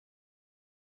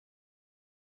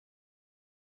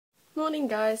Morning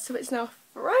guys, so it's now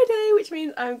Friday, which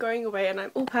means I'm going away and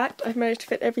I'm all packed. I've managed to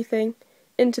fit everything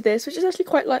into this, which is actually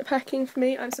quite light packing for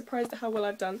me. I'm surprised at how well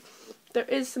I've done. There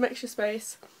is some extra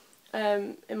space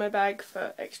in my bag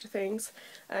for extra things,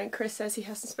 and Chris says he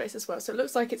has some space as well, so it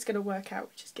looks like it's going to work out,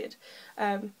 which is good.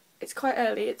 It's quite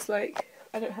early, it's like,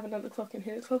 I don't have another clock in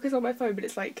here, the clock is on my phone, but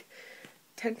it's like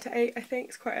 10 to 8 I think,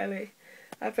 it's quite early.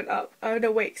 I've been up, I've been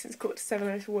awake since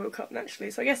 7:15, I just woke up naturally,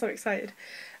 so I guess I'm excited.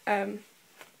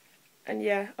 And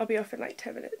yeah, I'll be off in like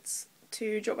 10 minutes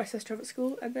to drop my sister off at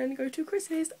school and then go to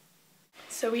Chris's.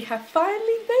 So we have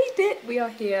finally made it! We are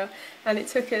here, and it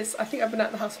took us, I think I've been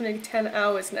at the house for nearly 10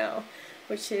 hours now,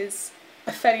 which is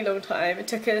a fairly long time. It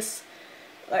took us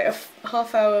like a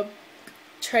half-hour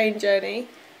train journey,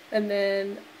 and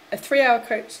then a 3-hour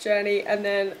coach journey, and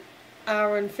then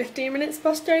hour and 15 minutes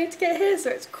bus journey to get here, so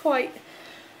it's quite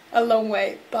a long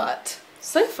way, but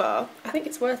so far I think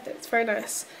it's worth it. It's very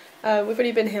nice. We've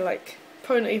only been here like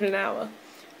probably not even an hour,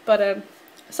 but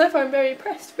so far I'm very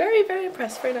impressed, very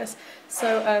impressed, very nice.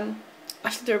 So I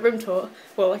should do a room tour,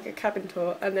 well, like a cabin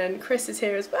tour, and then Chris is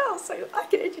here as well, so I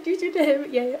can introduce you to him.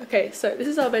 Yeah. Okay, so this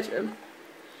is our bedroom,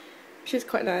 which is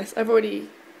quite nice. I've already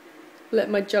let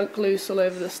my junk loose all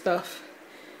over the stuff.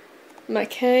 My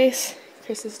case,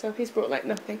 Chris's stuff, he's brought like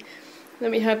nothing.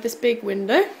 Then we have this big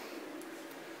window.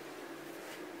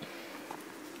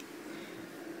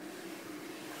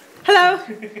 Hello!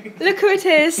 Look who it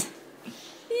is!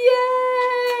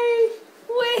 Yay!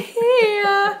 We're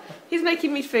here! He's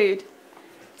making me food,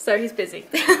 so he's busy.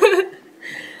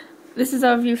 This is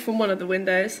our view from one of the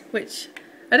windows, which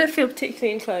I don't feel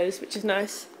particularly enclosed, which is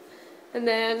nice. And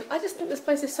then I just think this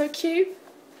place is so cute,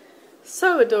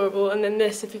 so adorable. And then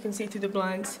this, if you can see through the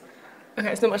blinds.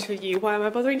 Okay, it's not much for you. Why am I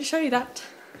bothering to show you that?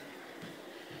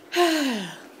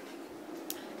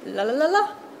 La la la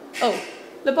la. Oh.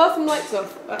 The bathroom light's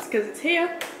off, that's because it's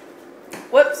here.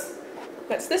 Whoops,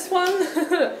 that's this one.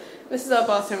 This is our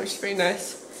bathroom, which is very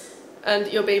nice. And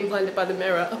you're being blinded by the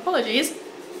mirror, apologies.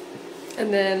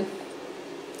 And then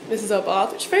this is our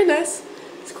bath, which is very nice.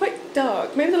 It's quite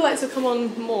dark, maybe the lights will come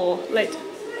on more later.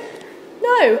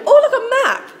 No, oh look, a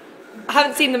map! I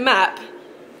haven't seen the map. Do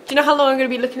you know how long I'm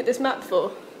going to be looking at this map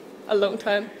for? A long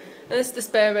time. And this is the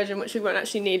spare bedroom, which we won't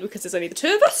actually need because there's only the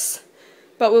two of us.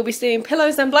 But we'll be seeing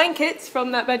pillows and blankets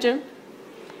from that bedroom.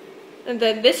 And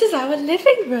then this is our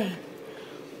living room.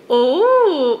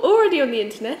 Oh, already on the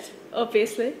internet,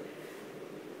 obviously.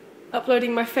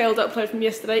 Uploading my failed upload from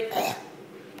yesterday.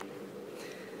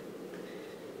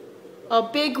 Our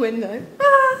big window.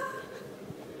 Ah.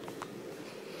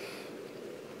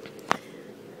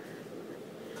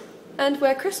 And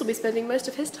where Chris will be spending most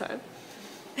of his time.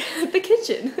 The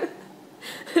kitchen.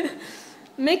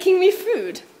 Making me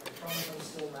food.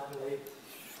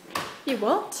 You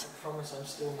what? I promise I'm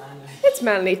still manly. It's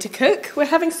manly to cook. We're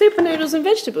having super noodles and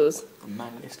vegetables. The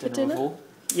manliest dinner of all.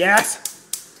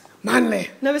 Yes!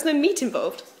 Manly! No, there's no meat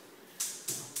involved.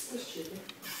 There's chicken.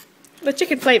 The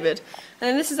chicken flavoured. And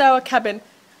then this is our cabin.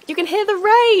 You can hear the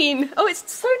rain! Oh,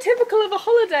 it's so typical of a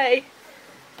holiday!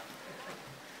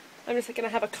 I'm just going to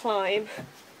have a climb.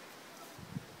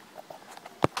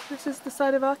 This is the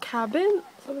side of our cabin.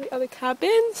 Some of the other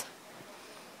cabins.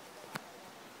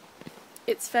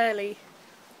 It's fairly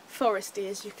foresty,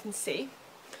 as you can see,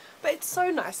 but it's so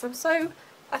nice. I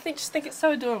just think it's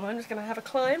so adorable. I'm just going to have a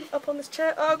climb up on this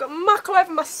chair. Oh, I've got muck all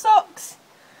over my socks.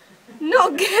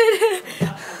 Not good.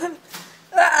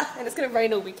 And it's going to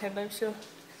rain all weekend, I'm sure.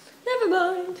 Never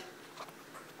mind.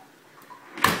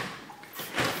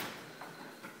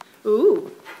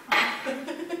 Ooh.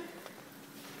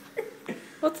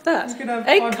 What's that? You can have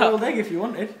egg hard-boiled egg if you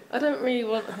wanted. I don't really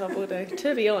want a hard-boiled egg,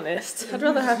 to be honest. I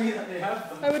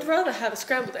would rather have a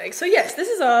scrambled egg. So yes, this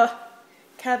is our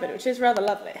cabin, which is rather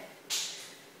lovely.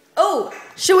 Oh,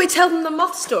 shall we tell them the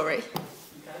moth story? You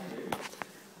can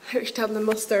do. We should tell them the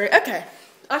moth story. Okay,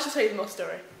 I shall tell you the moth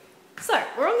story. So,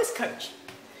 we're on this coach.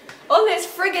 On this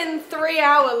friggin'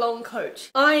 3-hour long coach.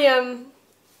 How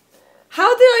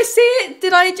did I see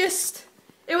it?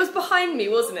 It was behind me,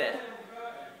 wasn't it?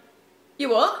 You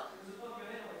what?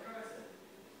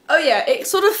 Oh yeah, it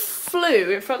sort of flew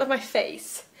in front of my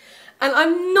face. And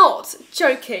I'm not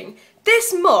joking.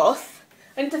 This moth,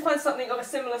 I need to find something of a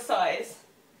similar size.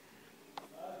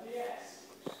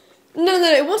 No,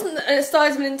 it wasn't the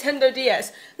size of a Nintendo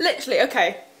DS. Literally,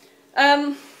 okay.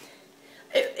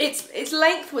 Its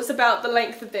length was about the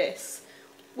length of this,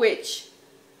 which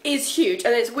is huge.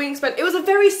 And its wingspan, it was a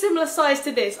very similar size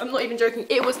to this. I'm not even joking.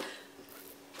 It was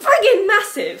friggin'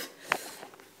 massive.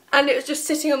 And it was just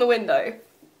sitting on the window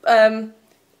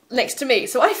next to me,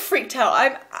 so I freaked out.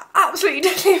 I'm absolutely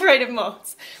deathly afraid of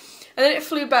moths. and then it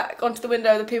flew back onto the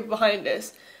window of the people behind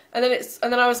us, and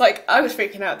then I was like, I was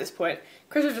freaking out at this point.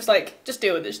 Chris was just like, just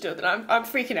deal with it, just deal with it. I'm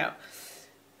freaking out.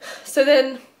 So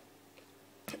then,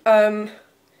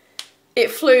 it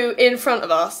flew in front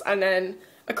of us and then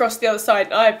across the other side,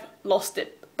 and I've lost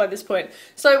it by this point.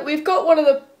 So we've got one of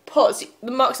the pots,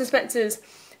 the Marks and Spencer's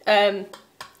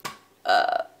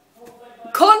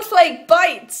cornflake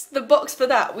bites, the box for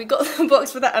that. We got the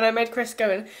box for that, and I made Chris go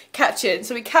and catch it.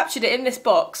 So we captured it in this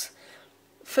box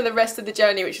for the rest of the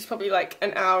journey, which was probably like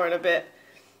an hour and a bit.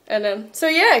 And so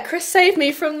yeah, Chris saved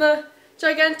me from the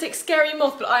gigantic scary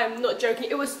moth, but I am not joking.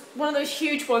 It was one of those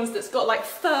huge ones that's got like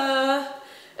fur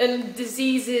and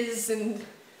diseases and... Did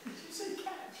you say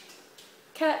catched?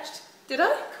 Catched. Did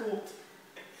I? Cool.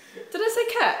 Did I say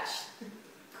catched?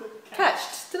 Cool.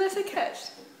 Catched. Did I say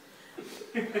catched?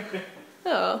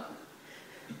 Oh.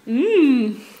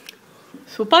 Mmm.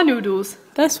 Super noodles.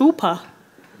 They're super.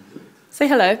 Say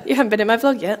hello. You haven't been in my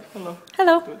vlog yet. Hello.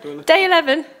 Hello. Day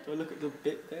 11. Do I look at the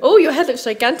bit there? Oh, your head looks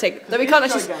gigantic. Though we can't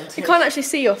actually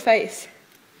see your face.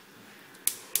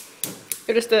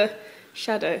 You're just a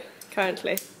shadow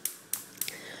currently.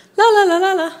 La la la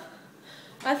la la.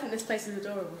 I think this place is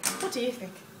adorable. What do you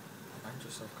think? Mind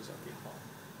yourself because I'll be hot.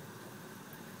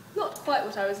 Not quite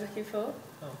what I was looking for.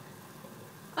 Oh.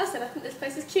 I said I think this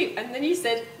place is cute, and then you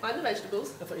said mind the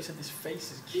vegetables. I thought you said this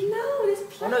face is cute. No, this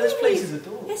place. Oh no, this place is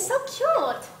adorable. It's so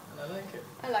cute. And I like it.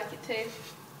 I like it too.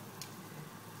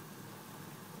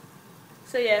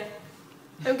 So yeah,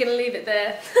 I'm gonna leave it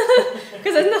there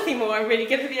because there's nothing more I'm really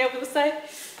gonna be able to say.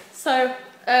 So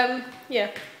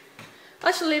yeah,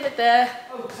 I shall leave it there.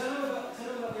 Oh, tell them about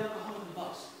the alcohol on the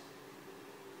bus.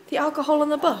 The alcohol on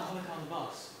the bus. Alcoholic on the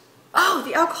bus. Oh,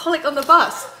 the alcoholic on the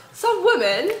bus. Some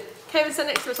woman came and sat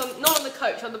next to us, not on the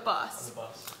coach, on the bus. On the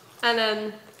bus.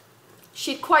 And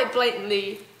she'd quite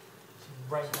blatantly...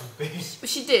 Right on booze.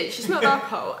 She did. She smelled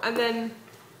alcohol, and then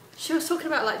she was talking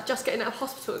about like just getting out of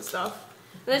hospital and stuff.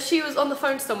 And then she was on the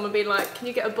phone to someone being like, "Can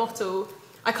you get a bottle?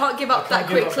 I can't give up that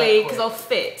quickly because I'll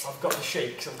fit." I've got the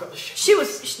shakes. I've got the shakes.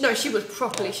 She was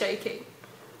properly shaking,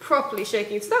 properly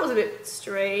shaking. So that was a bit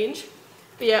strange.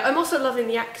 But yeah, I'm also loving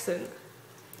the accent.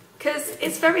 Because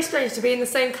it's very strange to be in the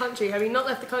same country, having not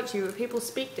left the country, where people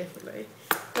speak differently.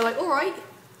 They're like, alright,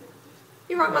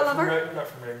 you're right, my lover. Not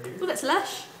from Rome. Well, that's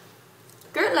lash.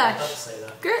 Gert Don't lash. say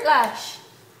that. Gert lash.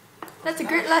 That's a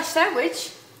Gert lash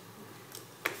sandwich.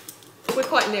 We're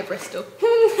quite near Bristol.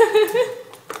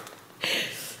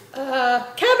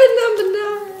 Cabin number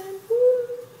 9. Woo.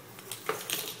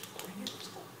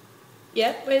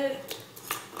 Yeah,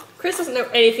 Chris doesn't know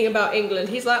anything about England.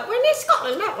 He's like, we're near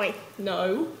Scotland, aren't we?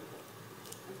 No.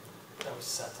 That was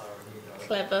satire on you, though.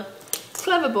 Clever.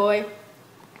 Clever boy.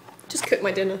 Just cook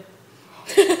my dinner.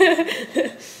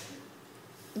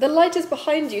 The light is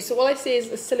behind you, so all I see is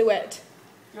a silhouette.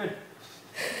 Good.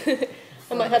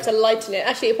 I might have to lighten it.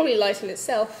 Actually, it'll probably lighten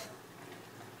itself.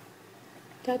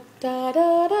 Da da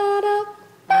da da da.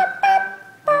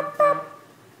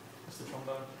 That's the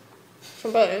trombone.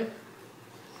 Trombone.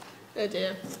 Oh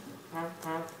dear.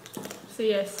 So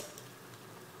yes,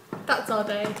 that's our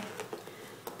day.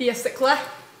 Basically.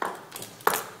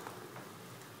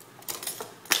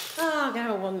 Ah, I'm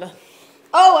gonna wonder.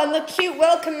 Oh, and the cute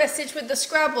welcome message with the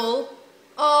Scrabble.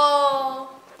 Oh,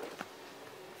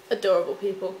 adorable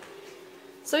people.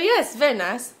 So yes, very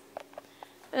nice.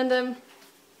 And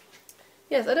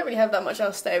yes, I don't really have that much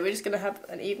else today. We're just gonna have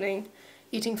an evening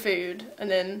eating food and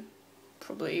then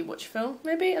probably watch a film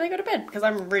maybe and then go to bed because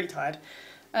I'm really tired.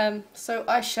 So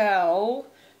I shall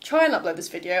try and upload this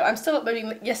video. I'm still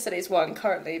uploading yesterday's one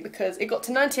currently because it got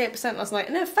to 98% last night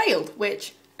and then failed,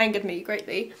 which angered me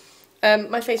greatly.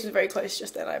 My face was very close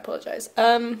just then, I apologise.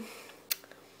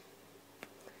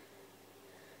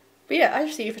 But yeah, I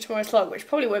shall see you for tomorrow's vlog, which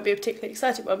probably won't be a particularly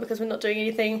exciting one because we're not doing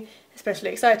anything especially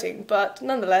exciting, but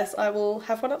nonetheless I will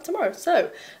have one up tomorrow. So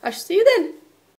I shall see you then.